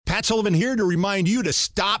Matt Sullivan here to remind you to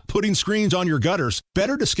stop putting screens on your gutters.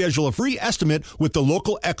 Better to schedule a free estimate with the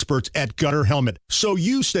local experts at Gutter Helmet so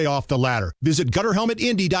you stay off the ladder. Visit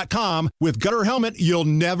GutterHelmetIndy.com. With Gutter Helmet, you'll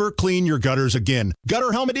never clean your gutters again.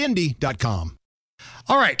 GutterHelmetIndy.com.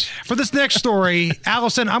 All right, for this next story,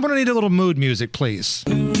 Allison, I'm going to need a little mood music, please.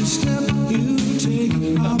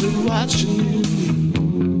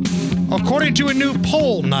 According to a new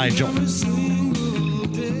poll, Nigel,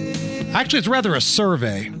 actually it's rather a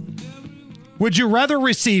survey, would you rather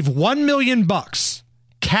receive $1 million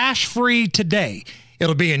cash-free today?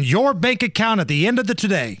 It'll be in your bank account at the end of the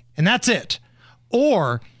today, and that's it.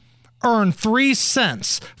 Or earn 3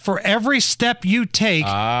 cents for every step you take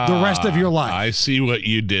the rest of your life. I see what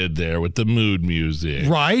you did there with the mood music.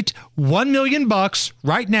 Right. $1 million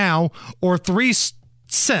right now, or 3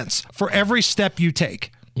 cents for every step you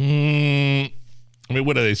take. I mean,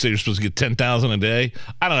 what do they say? You're supposed to get 10,000 a day?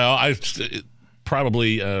 I don't know. I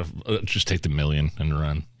probably just take the million and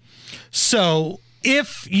run. So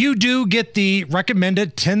if you do get the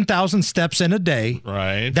recommended 10,000 steps in a day,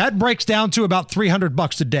 right, that breaks down to about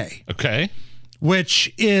 $300 a day. Okay.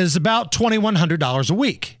 Which is about $2,100 a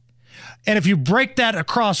week. And if you break that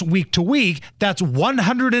across week to week, that's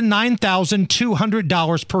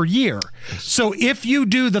 $109,200 per year. So if you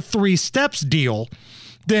do the 3 steps deal,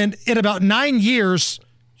 then in about 9 years,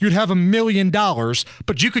 you'd have $1 million,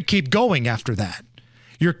 but you could keep going after that.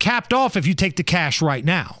 You're capped off if you take the cash right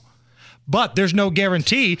now. But there's no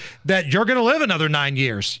guarantee that you're going to live another 9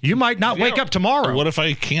 years. You might not wake up tomorrow. What if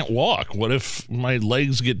I can't walk? What if my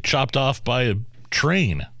legs get chopped off by a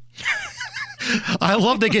train? I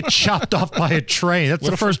love to get chopped off by a train. That's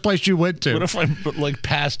the first place you went to. What if I'm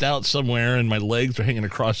passed out somewhere and my legs are hanging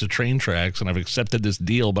across the train tracks and I've accepted this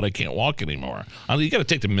deal, but I can't walk anymore? You got to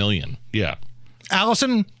take the million. Yeah.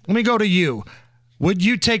 Allison, let me go to you. Would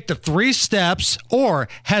you take the 3 steps, or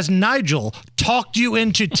has Nigel talked you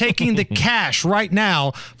into taking the cash right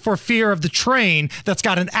now for fear of the train that's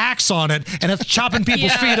got an axe on it and it's chopping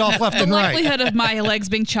people's feet off left and right? The likelihood of my legs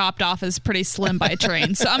being chopped off is pretty slim by a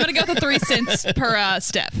train. So I'm going to go with 3 cents per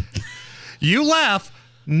step. You laugh.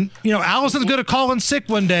 Allison's going to call in sick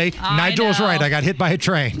one day. Nigel was right. I got hit by a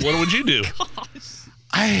train. What would you do?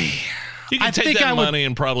 You can take that money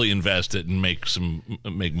and probably invest it and make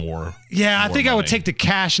more. Yeah, I think I would take the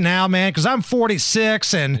cash now, man, because I'm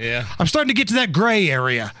 46 and I'm starting to get to that gray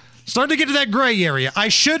area. I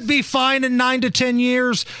should be fine in 9 to 10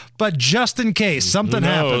 years, but just in case something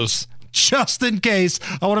happens. Just in case,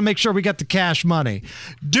 I want to make sure we got the cash money.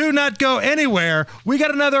 Do not go anywhere. We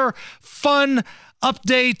got another fun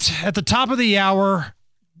update at the top of the hour.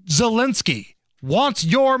 Zelensky wants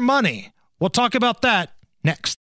your money. We'll talk about that next.